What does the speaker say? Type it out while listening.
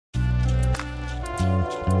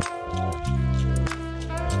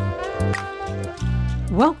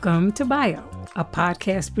Welcome to Bio, a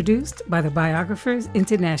podcast produced by the Biographers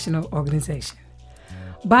International Organization.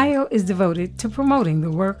 Bio is devoted to promoting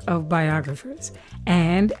the work of biographers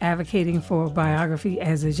and advocating for biography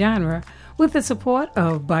as a genre with the support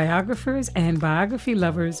of biographers and biography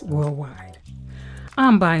lovers worldwide.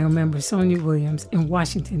 I'm Bio member Sonia Williams in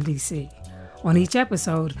Washington, D.C. On each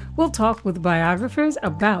episode, we'll talk with biographers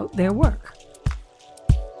about their work.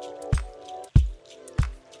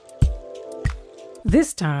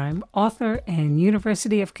 This time, author and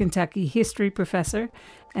University of Kentucky history professor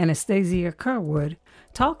Anastasia Curwood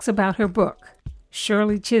talks about her book,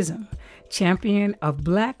 Shirley Chisholm, Champion of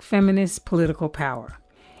Black Feminist Political Power.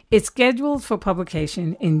 It's scheduled for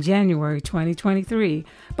publication in January 2023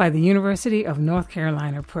 by the University of North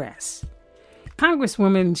Carolina Press.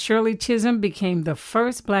 Congresswoman Shirley Chisholm became the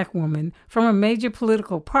first Black woman from a major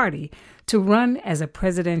political party to run as a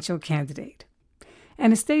presidential candidate.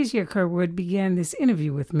 Anastasia Curwood began this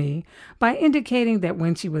interview with me by indicating that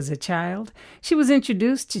when she was a child, she was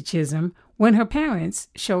introduced to Chisholm when her parents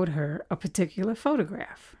showed her a particular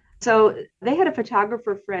photograph. So they had a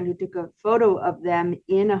photographer friend who took a photo of them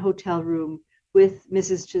in a hotel room with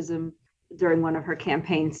Mrs. Chisholm during one of her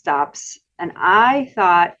campaign stops. And I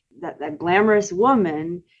thought that glamorous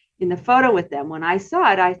woman in the photo with them, when I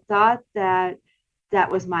saw it, I thought that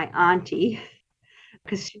was my auntie,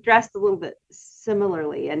 because she dressed a little bit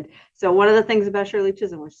similarly. And so one of the things about Shirley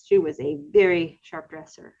Chisholm was she was a very sharp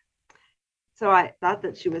dresser. So I thought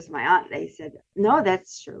that she was my aunt. They said, no,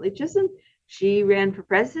 that's Shirley Chisholm. She ran for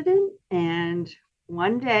president, and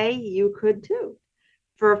one day you could too.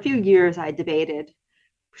 For a few years, I debated,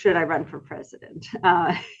 should I run for president?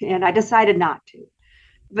 And I decided not to.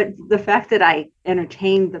 But the fact that I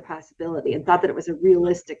entertained the possibility and thought that it was a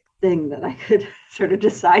realistic thing that I could sort of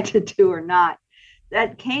decide to do or not,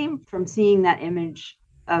 that came from seeing that image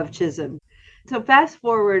of Chisholm. So fast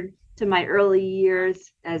forward to my early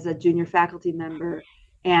years as a junior faculty member,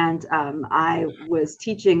 and I was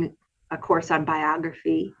teaching a course on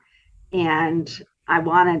biography, and I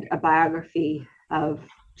wanted a biography of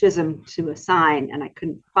Chisholm to assign, and I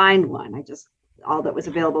couldn't find one. All that was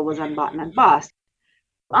available was Unbought and Unbossed.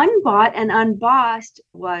 Unbought and Unbossed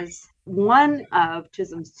was one of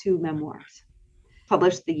Chisholm's two memoirs,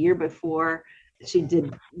 published the year before she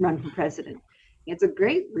did run for president. It's a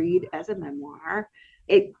great read as a memoir.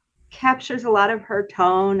 It captures a lot of her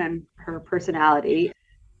tone and her personality,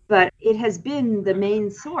 but it has been the main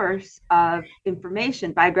source of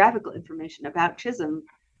information, biographical information about Chisholm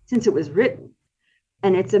since it was written.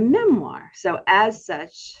 And it's a memoir. So as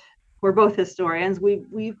such, we're both historians.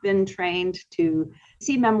 We've been trained to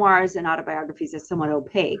see memoirs and autobiographies as somewhat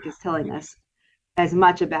opaque, as telling us as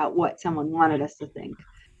much about what someone wanted us to think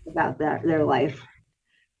about their life.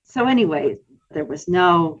 So anyway, there was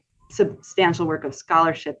no substantial work of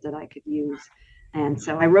scholarship that I could use. And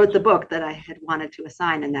so I wrote the book that I had wanted to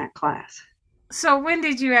assign in that class. So when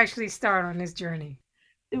did you actually start on this journey?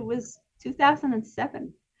 It was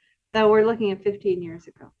 2007. So we're looking at 15 years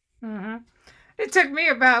ago. Mm-hmm. It took me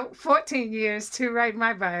about 14 years to write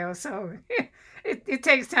my bio, so it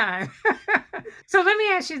takes time. So let me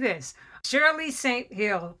ask you this. Shirley St.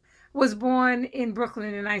 Hill was born in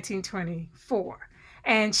Brooklyn in 1924,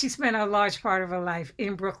 and she spent a large part of her life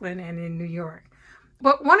in Brooklyn and in New York.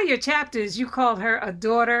 But one of your chapters, you called her a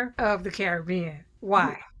daughter of the Caribbean.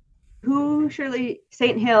 Why? Who Shirley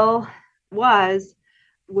St. Hill was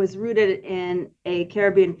rooted in a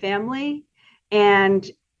Caribbean family, and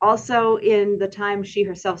also in the time she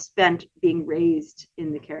herself spent being raised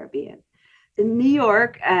in the Caribbean. In New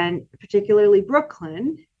York, and particularly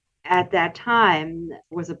Brooklyn, at that time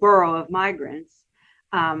was a borough of migrants,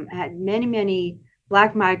 had many, many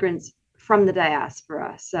Black migrants from the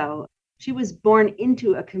diaspora. So she was born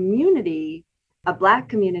into a community, a Black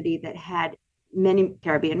community that had many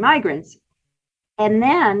Caribbean migrants. And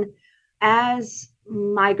then, as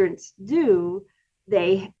migrants do,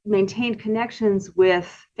 they maintained connections with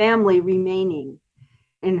family remaining,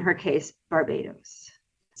 in her case, Barbados.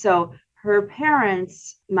 So her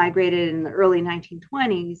parents migrated in the early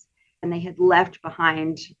 1920s, and they had left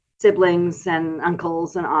behind siblings and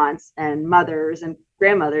uncles and aunts and mothers and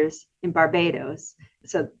grandmothers in Barbados.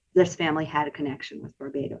 So this family had a connection with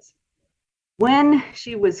Barbados. When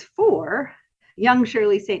she was 4, young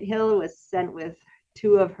Shirley St. Hill was sent with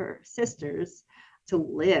 2 of her sisters to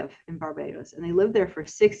live in Barbados, and they lived there for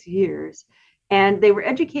 6 years. And they were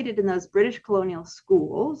educated in those British colonial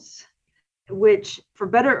schools, which, for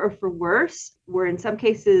better or for worse, were in some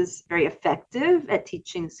cases very effective at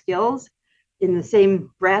teaching skills, in the same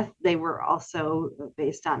breath, they were also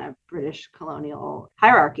based on a British colonial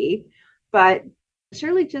hierarchy. But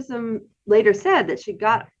Shirley Chisholm later said that she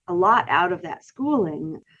got a lot out of that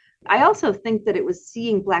schooling. I also think that it was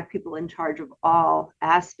seeing Black people in charge of all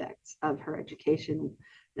aspects of her education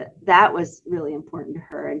that was really important to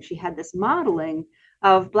her. And she had this modeling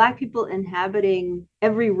of Black people inhabiting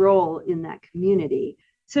every role in that community.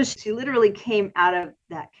 So she literally came out of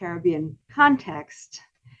that Caribbean context.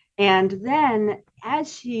 And then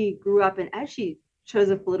as she grew up and as she chose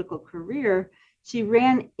a political career, she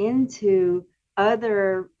ran into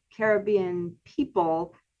other Caribbean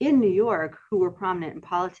people in New York who were prominent in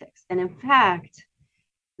politics. And in fact,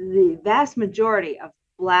 the vast majority of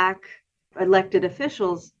Black elected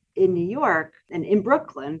officials in New York and in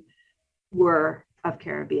Brooklyn were of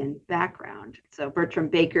Caribbean background. So Bertram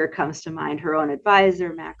Baker comes to mind, her own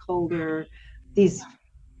advisor, Mac Holder. These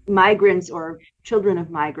migrants or children of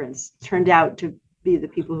migrants turned out to be the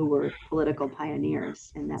people who were political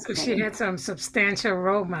pioneers in that. So she had some substantial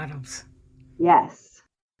role models. Yes.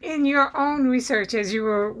 In your own research, as you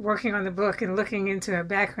were working on the book and looking into her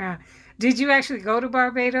background, did you actually go to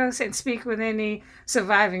Barbados and speak with any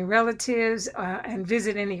surviving relatives and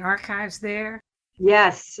visit any archives there?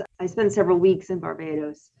 Yes, I spent several weeks in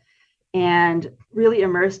Barbados and really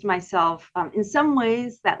immersed myself. In some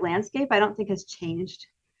ways, that landscape I don't think has changed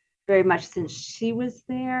very much since she was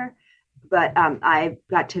there, but I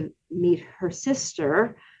got to meet her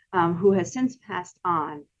sister, who has since passed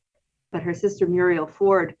on. But her sister Muriel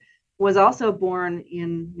Ford was also born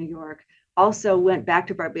in New York, also went back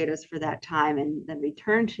to Barbados for that time and then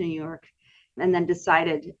returned to New York, and then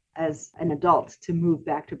decided as an adult to move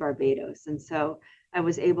back to Barbados. And so I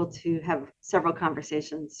was able to have several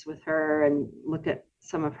conversations with her and look at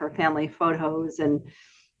some of her family photos and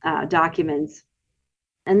documents.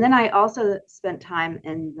 And then I also spent time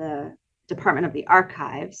in the Department of the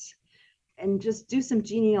Archives and just do some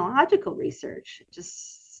genealogical research,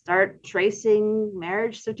 just start tracing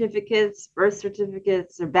marriage certificates, birth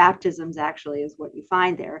certificates, or baptisms actually is what you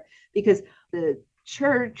find there, because the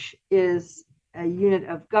church is a unit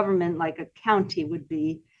of government like a county would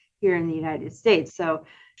be here in the United States. So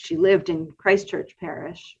she lived in Christchurch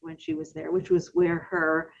Parish when she was there, which was where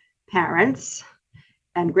her parents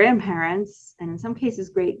and grandparents, and in some cases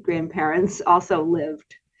great-grandparents, also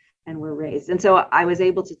lived and were raised. And so I was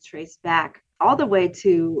able to trace back all the way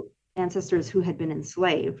to ancestors who had been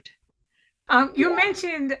enslaved. You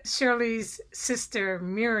mentioned Shirley's sister,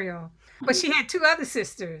 Muriel, but she had two other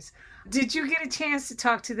sisters. Did you get a chance to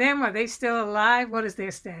talk to them? Are they still alive? What is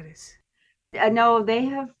their status? No, they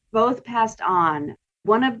have both passed on.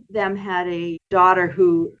 One of them had a daughter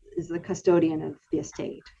who is the custodian of the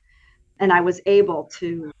estate. And I was able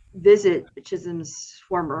to visit Chisholm's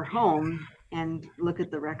former home and look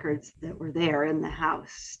at the records that were there in the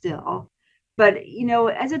house still. But, you know,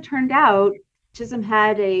 as it turned out, Chisholm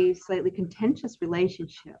had a slightly contentious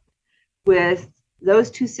relationship with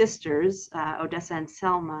those two sisters, Odessa and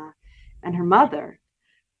Selma, and her mother.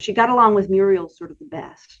 She got along with Muriel sort of the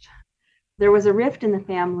best. There was a rift in the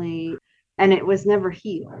family, and it was never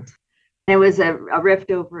healed. It was a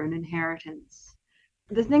rift over an inheritance.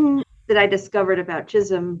 The thing that I discovered about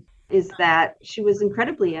Chisholm is that she was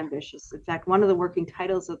incredibly ambitious. In fact, one of the working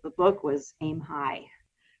titles of the book was Aim High.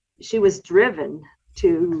 She was driven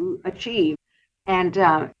to achieve and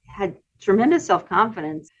had tremendous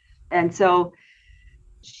self-confidence. And so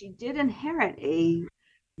she did inherit a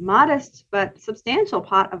modest but substantial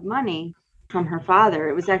pot of money from her father.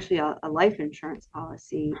 It was actually a life insurance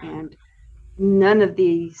policy, and none of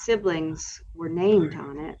the siblings were named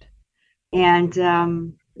on it.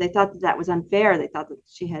 And they thought that was unfair. They thought that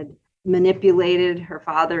she had manipulated her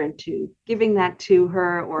father into giving that to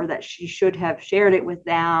her, or that she should have shared it with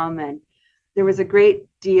them. And there was a great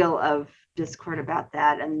deal of discord about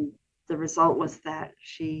that. And the result was that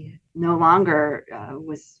she no longer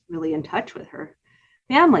was really in touch with her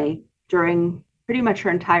family during pretty much her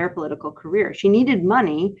entire political career. She needed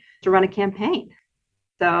money to run a campaign.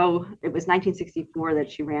 So it was 1964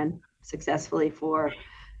 that she ran successfully for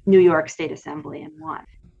New York State Assembly and won.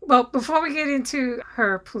 Well, before we get into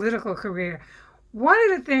her political career, one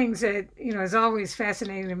of the things that, is always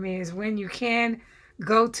fascinating to me is when you can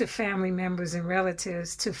go to family members and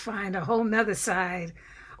relatives to find a whole nother side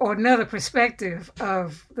or another perspective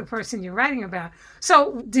of the person you're writing about.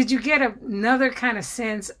 So did you get another kind of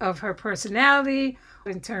sense of her personality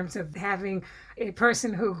in terms of having a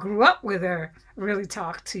person who grew up with her really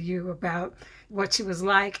talk to you about what she was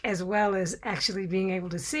like, as well as actually being able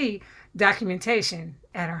to see documentation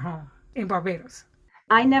at her home in Barbados?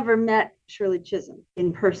 I never met Shirley Chisholm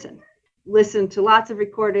in person. listened to lots of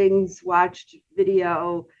recordings, watched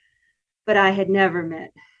video, but I had never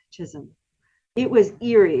met Chisholm. It was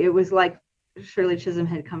eerie. It was like Shirley Chisholm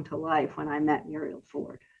had come to life when I met Muriel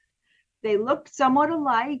Ford. They looked somewhat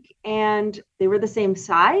alike and they were the same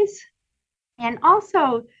size. And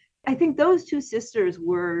also, I think those two sisters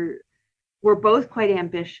were both quite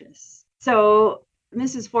ambitious. So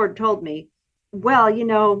Mrs. Ford told me, well,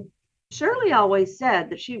 Shirley always said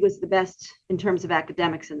that she was the best in terms of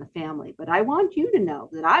academics in the family, but I want you to know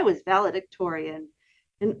that I was valedictorian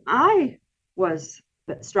and I was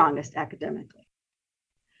the strongest academically.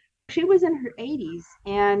 She was in her 80s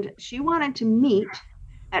and she wanted to meet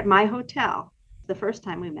at my hotel the first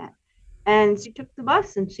time we met. And she took the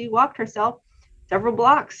bus and she walked herself several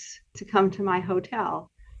blocks to come to my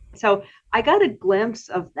hotel. So I got a glimpse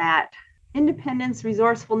of that independence,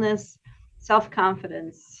 resourcefulness,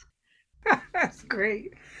 self-confidence. That's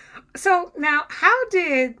great. So now, how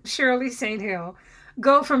did Shirley St. Hill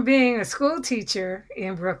go from being a school teacher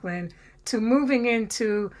in Brooklyn to moving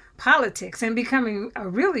into politics and becoming a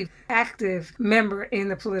really active member in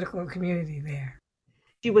the political community there?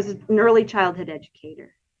 She was an early childhood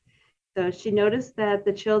educator. So she noticed that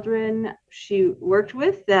the children she worked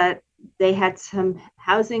with, that they had some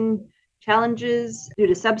housing challenges due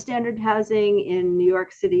to substandard housing in New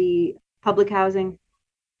York City public housing.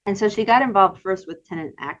 And so she got involved first with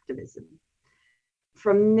tenant activism.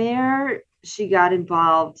 From there, she got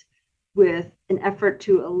involved with an effort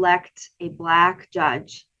to elect a Black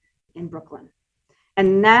judge in Brooklyn.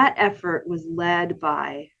 And that effort was led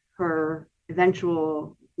by her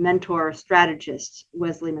eventual mentor strategist,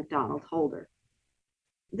 Wesley MacDonald Holder.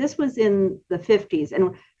 This was in the 50s.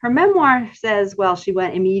 And her memoir says, well, she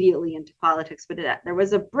went immediately into politics, but there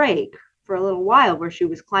was a break for a little while where she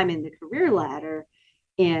was climbing the career ladder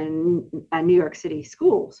in New York City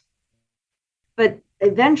schools. But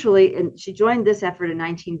eventually, and she joined this effort in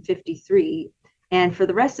 1953. And for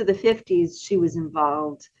the rest of the 50s, she was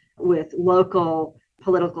involved with local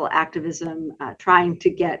political activism, trying to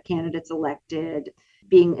get candidates elected,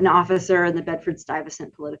 being an officer in the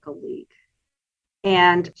Bedford-Stuyvesant Political League.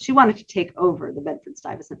 And she wanted to take over the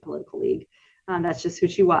Bedford-Stuyvesant Political League. That's just who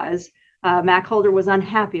she was. Mac Holder was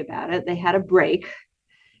unhappy about it. They had a break.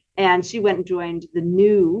 And she went and joined the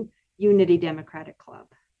new Unity Democratic Club.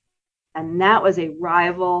 And that was a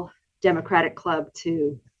rival Democratic club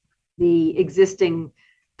to the existing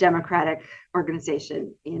Democratic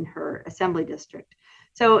organization in her assembly district.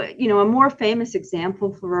 So, a more famous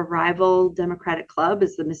example for a rival Democratic club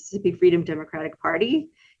is the Mississippi Freedom Democratic Party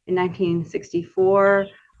in 1964.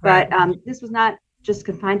 Right. But this was not just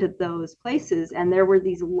confined to those places. And there were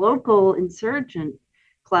these local insurgent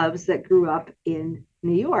clubs that grew up in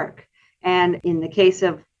New York. And in the case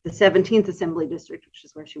of the 17th Assembly District, which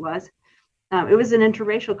is where she was, it was an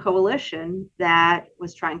interracial coalition that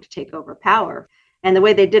was trying to take over power. And the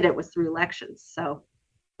way they did it was through elections. So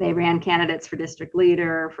they ran candidates for district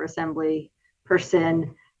leader, for assembly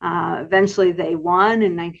person. Eventually they won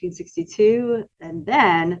in 1962. And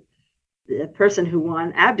then the person who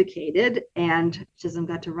won abdicated and Chisholm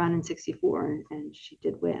got to run in 64 and she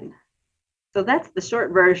did win. So that's the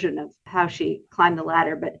short version of how she climbed the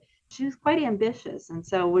ladder, but she was quite ambitious. And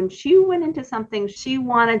so when she went into something, she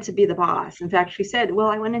wanted to be the boss. In fact, she said, well,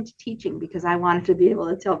 I went into teaching because I wanted to be able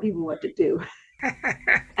to tell people what to do.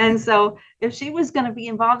 And so if she was going to be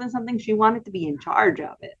involved in something, she wanted to be in charge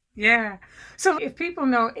of it. Yeah. So if people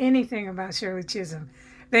know anything about Shirley Chisholm,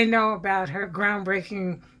 they know about her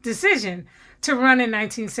groundbreaking decision to run in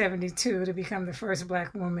 1972 to become the first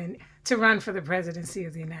Black woman to run for the presidency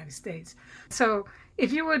of the United States. So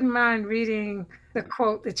if you wouldn't mind reading the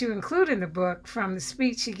quote that you include in the book from the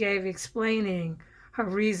speech she gave explaining her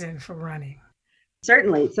reason for running.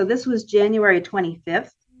 Certainly. So this was January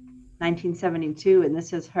 25th, 1972, and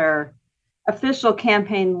this is her official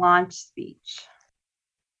campaign launch speech.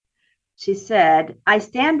 She said, I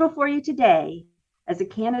stand before you today as a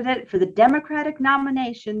candidate for the Democratic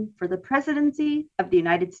nomination for the presidency of the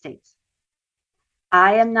United States.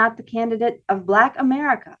 I am not the candidate of Black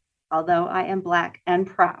America, although I am Black and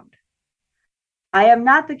proud. I am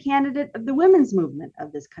not the candidate of the women's movement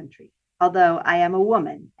of this country, although I am a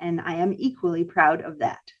woman and I am equally proud of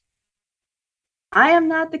that. I am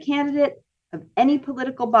not the candidate of any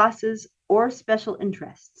political bosses or special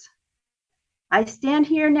interests. I stand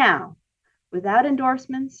here now without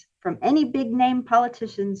endorsements from any big name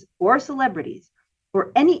politicians or celebrities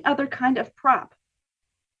or any other kind of prop.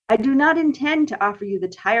 I do not intend to offer you the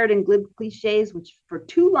tired and glib cliches which for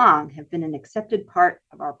too long have been an accepted part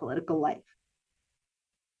of our political life.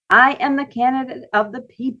 I am the candidate of the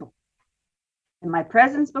people. And my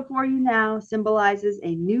presence before you now symbolizes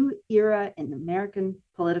a new era in American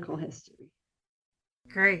political history.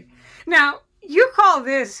 Great. Now, you call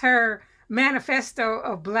this her manifesto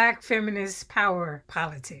of Black feminist power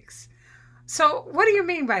politics. So what do you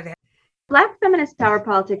mean by that? Black feminist power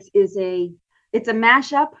politics it's a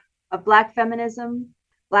mashup of Black feminism,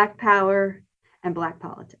 Black power, and Black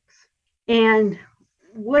politics. And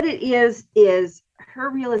what it is her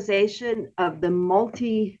realization of the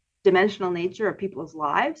multi-dimensional nature of people's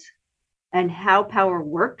lives and how power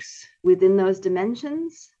works within those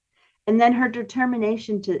dimensions, and then her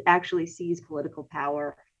determination to actually seize political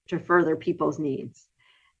power to further people's needs.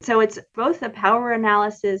 So it's both a power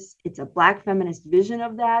analysis, it's a Black feminist vision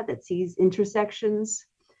of that sees intersections.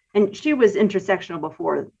 And she was intersectional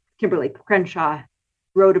before Kimberly Crenshaw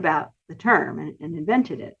wrote about the term and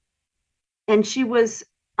invented it. And she was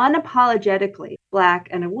unapologetically Black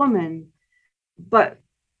and a woman, but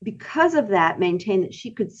because of that, maintained that she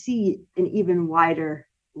could see an even wider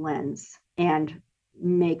lens and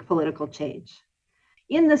make political change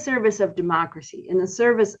in the service of democracy, in the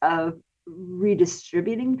service of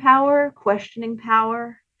redistributing power, questioning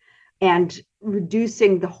power, and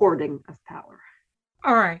reducing the hoarding of power.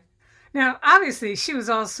 All right. Now, obviously, she was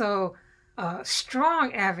also a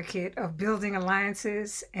strong advocate of building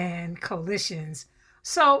alliances and coalitions.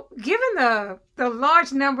 So, given the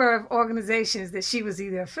large number of organizations that she was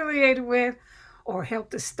either affiliated with or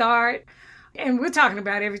helped to start, and we're talking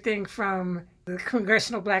about everything from the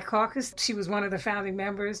Congressional Black Caucus, she was one of the founding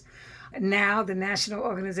members, now the National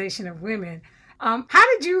Organization of Women. How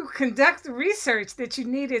did you conduct the research that you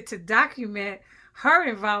needed to document her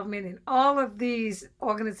involvement in all of these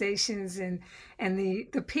organizations and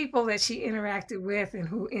the people that she interacted with and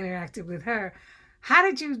who interacted with her? How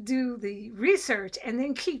did you do the research and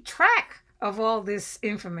then keep track of all this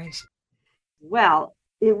information? Well,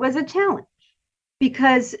 it was a challenge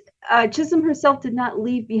because Chisholm herself did not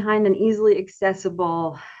leave behind an easily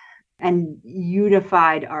accessible and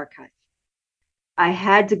unified archive. I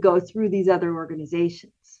had to go through these other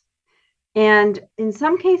organizations. And in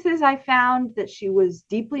some cases, I found that she was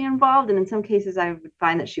deeply involved. And in some cases, I would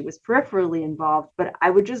find that she was peripherally involved. But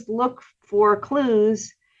I would just look for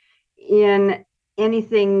clues in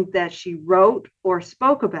anything that she wrote or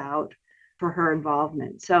spoke about for her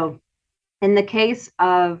involvement. So in the case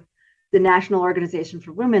of the National Organization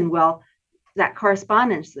for Women, well, that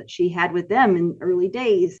correspondence that she had with them in early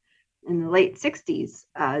days, in the late 60s,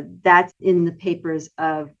 that's in the papers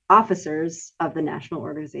of officers of the National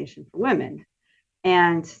Organization for Women.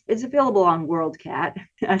 And it's available on WorldCat.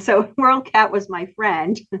 So WorldCat was my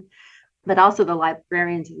friend, but also the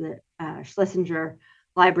librarians of the Schlesinger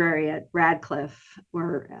Library at Radcliffe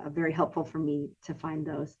were very helpful for me to find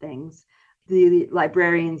those things. The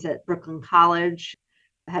librarians at Brooklyn College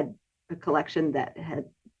had a collection that had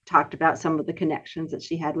talked about some of the connections that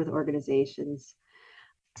she had with organizations.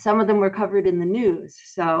 Some of them were covered in the news.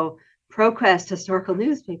 So ProQuest historical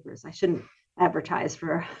newspapers, I shouldn't advertise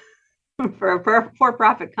for a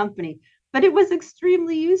for-profit company, but it was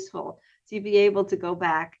extremely useful to be able to go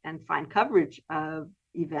back and find coverage of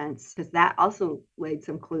events, because that also laid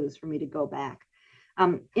some clues for me to go back.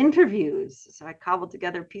 Interviews. So I cobbled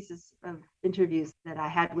together pieces of interviews that I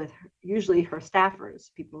had with usually her staffers,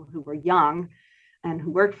 people who were young and who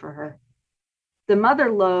worked for her. The mother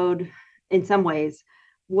lode, in some ways,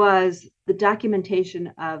 was the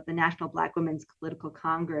documentation of the National Black Women's Political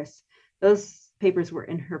Congress. Those papers were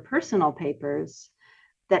in her personal papers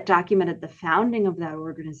that documented the founding of that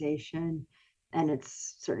organization and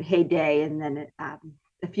its sort of heyday, and then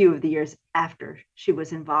a few of the years after she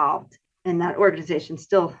was involved. And that organization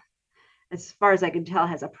still, as far as I can tell,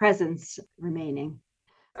 has a presence remaining.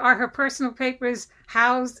 Are her personal papers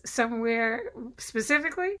housed somewhere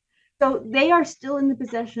specifically? So they are still in the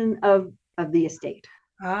possession of the estate.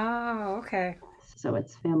 Oh, okay. So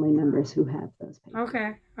it's family members who have those papers.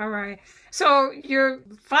 Okay, all right. So you're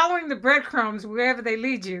following the breadcrumbs wherever they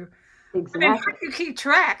lead you. Exactly. And how do you keep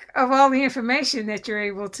track of all the information that you're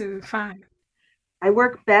able to find? I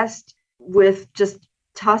work best with just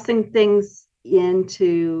tossing things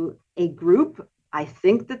into a group. I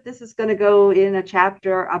think that this is going to go in a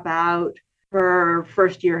chapter about her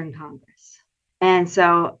first year in Congress. And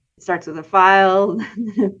so it starts with a file,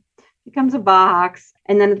 becomes a box.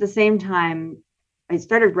 And then at the same time, I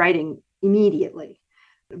started writing immediately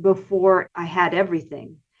before I had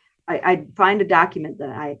everything. I'd find a document that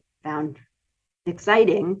I found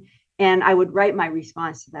exciting, and I would write my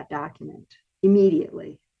response to that document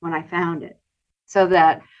immediately when I found it, so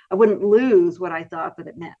that I wouldn't lose what I thought that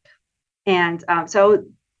it meant. And so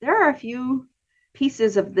there are a few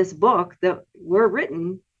pieces of this book that were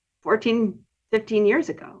written 14, 15 years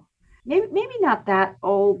ago. Maybe not that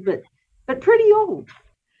old, but pretty old.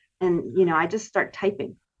 And, I just start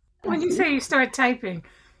typing. When you say you start typing,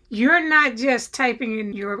 you're not just typing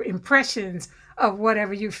in your impressions of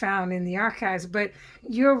whatever you found in the archives, but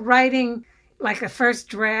you're writing like a first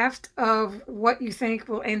draft of what you think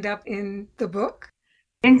will end up in the book?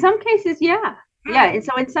 In some cases, yeah. Yeah. And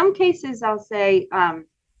so in some cases, I'll say, I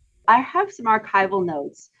have some archival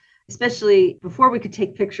notes, especially before we could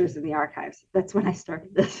take pictures in the archives. That's when I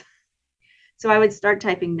started this. So I would start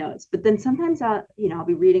typing notes, but then sometimes I'll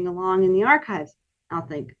be reading along in the archives. I'll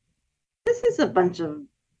think, this is a bunch of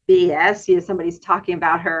BS. Somebody's talking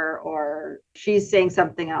about her, or she's saying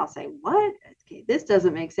something, and I'll say, what? Okay, this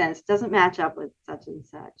doesn't make sense. Doesn't match up with such and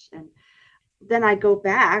such. And then I go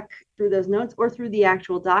back through those notes or through the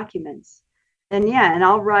actual documents. And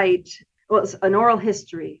I'll write an oral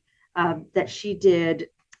history that she did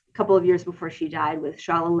a couple of years before she died with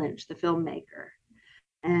Shala Lynch, the filmmaker.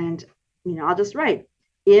 And, I'll just write,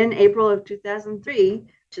 in April of 2003,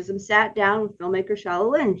 Chisholm sat down with filmmaker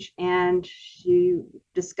Shala Lynch and she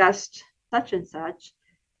discussed such and such.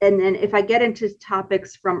 And then if I get into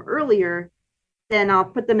topics from earlier, then I'll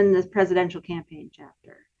put them in this presidential campaign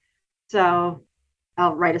chapter. So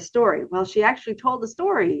I'll write a story. Well, she actually told the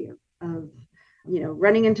story of,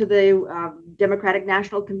 running into the Democratic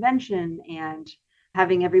National Convention and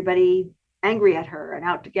having everybody angry at her and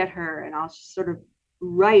out to get her. And I'll sort of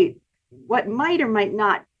write what might or might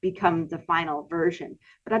not become the final version.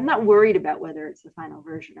 But I'm not worried about whether it's the final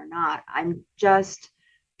version or not. I'm just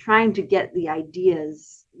trying to get the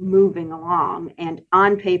ideas moving along and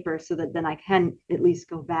on paper so that then I can at least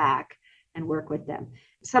go back and work with them.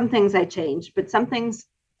 Some things I changed, but some things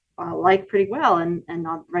I like pretty well, and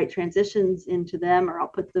I'll write transitions into them, or I'll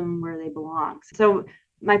put them where they belong. So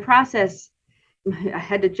my process, I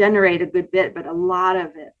had to generate a good bit, but a lot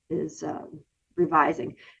of it is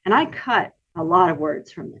revising. And I cut a lot of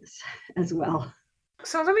words from this as well.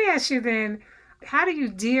 So let me ask you then, how do you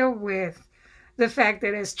deal with the fact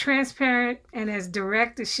that as transparent and as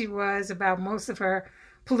direct as she was about most of her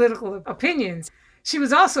political opinions, she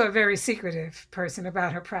was also a very secretive person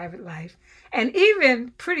about her private life, and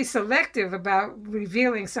even pretty selective about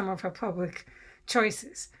revealing some of her public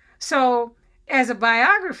choices. So as a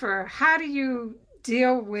biographer, how do you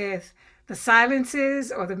deal with the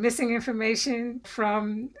silences or the missing information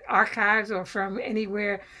from archives or from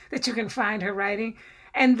anywhere that you can find her writing,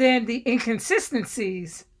 and then the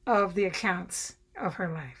inconsistencies of the accounts of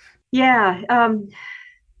her life? Yeah,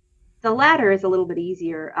 the latter is a little bit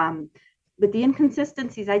easier. But the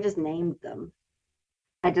inconsistencies, I just named them.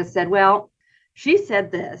 I just said, well, she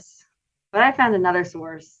said this, but I found another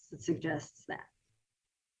source that suggests that.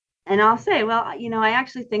 And I'll say, well, I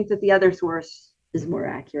actually think that the other source is more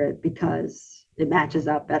accurate because it matches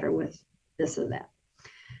up better with this or that.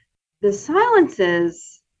 The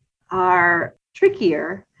silences are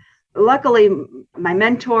trickier. Luckily, my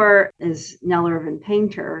mentor is Nell Irvin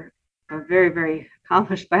Painter, a very, very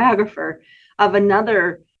accomplished biographer of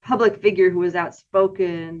another public figure who was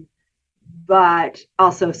outspoken, but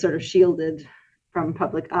also sort of shielded from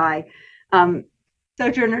public eye.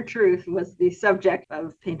 Sojourner Truth was the subject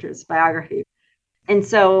of Painter's biography. And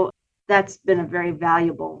so that's been a very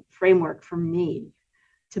valuable framework for me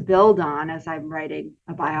to build on as I'm writing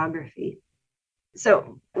a biography.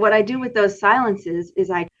 So what I do with those silences is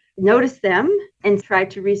I notice them and try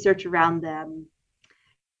to research around them.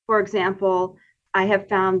 For example, I have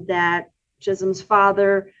found that Chisholm's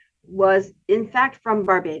father was in fact from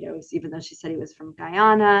Barbados, even though she said he was from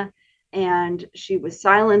Guyana, and she was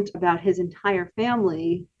silent about his entire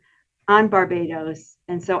family on Barbados.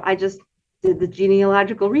 And so I just did the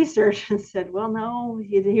genealogical research and said, well, no,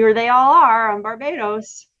 here they all are on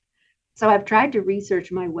Barbados. So I've tried to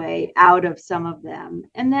research my way out of some of them.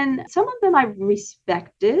 And then some of them I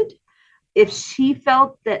respected. If she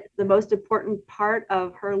felt that the most important part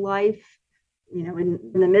of her life, in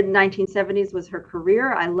the mid 1970s was her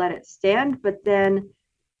career, I let it stand. But then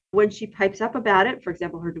when she pipes up about it, for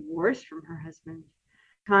example, her divorce from her husband,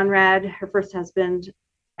 Conrad, her first husband,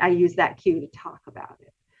 I use that cue to talk about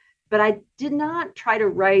it. But I did not try to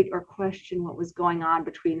write or question what was going on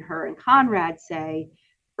between her and Conrad, say,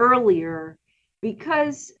 earlier,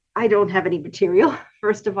 because I don't have any material,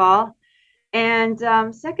 first of all. And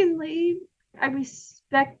secondly, I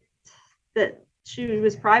respect that she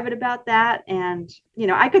was private about that. And,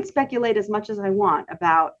 I could speculate as much as I want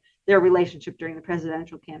about their relationship during the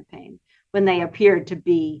presidential campaign when they appeared to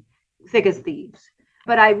be thick as thieves.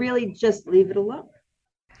 But I really just leave it alone.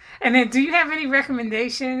 And then do you have any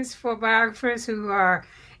recommendations for biographers who are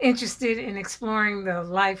interested in exploring the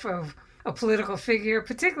life of a political figure,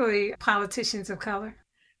 particularly politicians of color?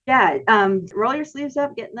 Yeah, roll your sleeves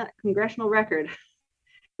up, getting that congressional record.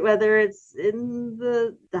 Whether it's in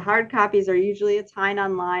the hard copies are usually it's Hein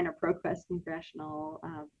Online or ProQuest Congressional.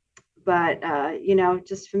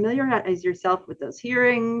 Just familiarize yourself with those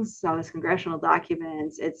hearings, all those congressional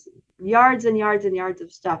documents. It's yards and yards and yards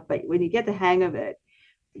of stuff, but when you get the hang of it,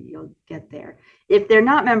 you'll get there. If they're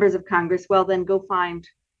not members of Congress, well, then go find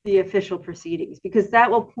the official proceedings, because that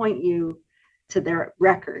will point you to their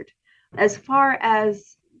record. As far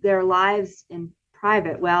as their lives in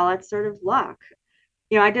private, well, that's sort of luck.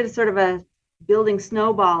 I did a sort of a building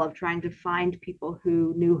snowball of trying to find people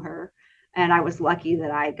who knew her. And I was lucky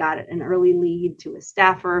that I got an early lead to a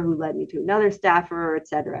staffer who led me to another staffer, et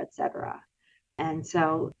cetera, et cetera. And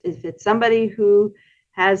so if it's somebody who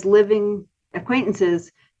has living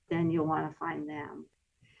acquaintances, then you'll want to find them.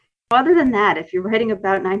 Other than that, if you're writing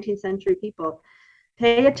about 19th century people,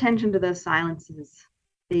 pay attention to those silences.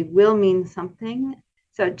 They will mean something.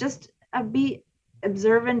 So just be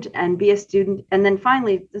observant and be a student. And then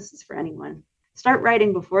finally, this is for anyone, start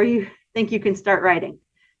writing before you think you can start writing.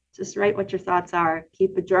 Just write what your thoughts are.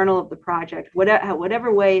 Keep a journal of the project.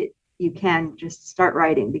 Whatever way you can, just start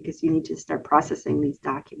writing, because you need to start processing these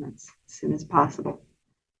documents as soon as possible.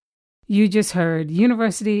 You just heard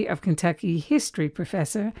University of Kentucky history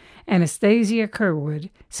professor Anastasia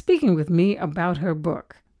Curwood speaking with me about her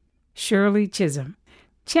book, Shirley Chisholm,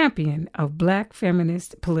 Champion of Black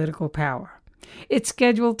Feminist Political Power. It's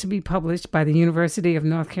scheduled to be published by the University of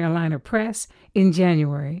North Carolina Press in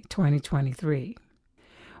January 2023.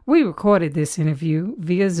 We recorded this interview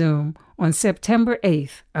via Zoom on September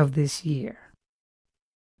 8th of this year.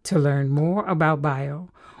 To learn more about BIO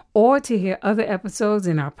or to hear other episodes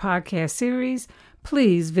in our podcast series,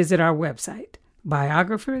 please visit our website,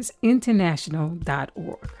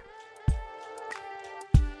 biographersinternational.org.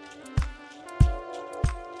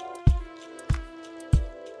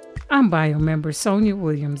 I'm BIO member Sonia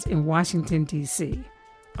Williams in Washington, D.C.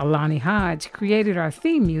 Alani Hodge created our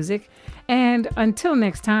theme music, and until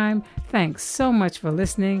next time, thanks so much for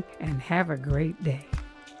listening and have a great day.